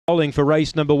Bowling for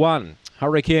race number 1.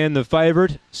 Hurricane the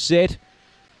favourite, set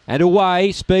and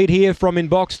away. Speed here from in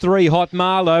box 3, Hot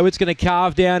Marlow. It's going to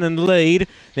carve down and lead.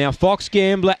 Now Fox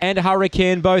Gambler and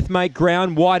Hurricane both make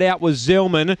ground. Wide out was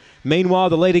Zellman. Meanwhile,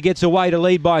 the leader gets away to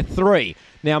lead by 3.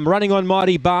 Now I'm running on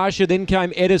Mighty Barsha, then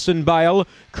came Edison Bale,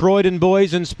 Croydon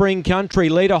Boys and Spring Country.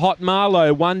 Leader Hot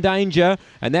Marlow, one danger,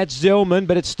 and that's Zellman,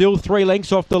 but it's still 3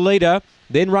 lengths off the leader.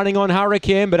 Then running on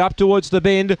Hurricane, but up towards the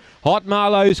bend. Hot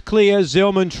Marlow's clear.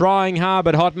 Zellman trying hard,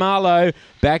 but Hot Marlow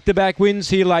back-to-back wins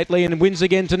here lately and wins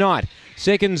again tonight.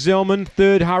 Second Zellman,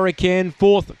 third Hurricane,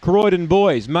 fourth Croydon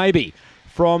Boys, maybe.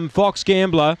 From Fox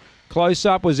Gambler, close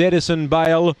up was Edison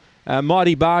Bale.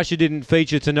 Mighty Barsha didn't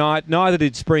feature tonight, neither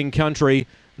did Spring Country.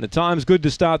 And the time's good to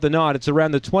start the night. It's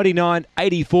around the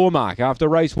 29.84 mark after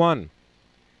race 1.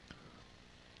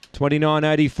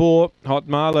 29.84, Hot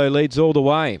Marlow leads all the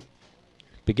way.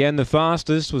 Began the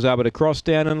fastest, was able to cross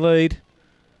down and lead.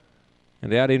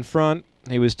 And out in front,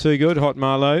 he was too good, Hot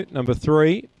Marlow, number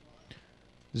 3.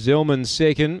 Zellman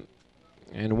second,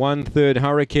 and 1 third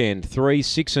Hurricane. 3,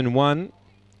 6 and 1.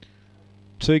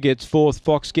 2 gets 4th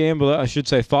Fox Gambler, I should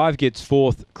say 5 gets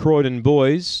 4th Croydon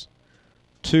Boys.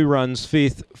 2 runs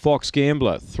 5th Fox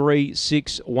Gambler. 3,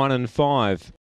 6, 1 and 5.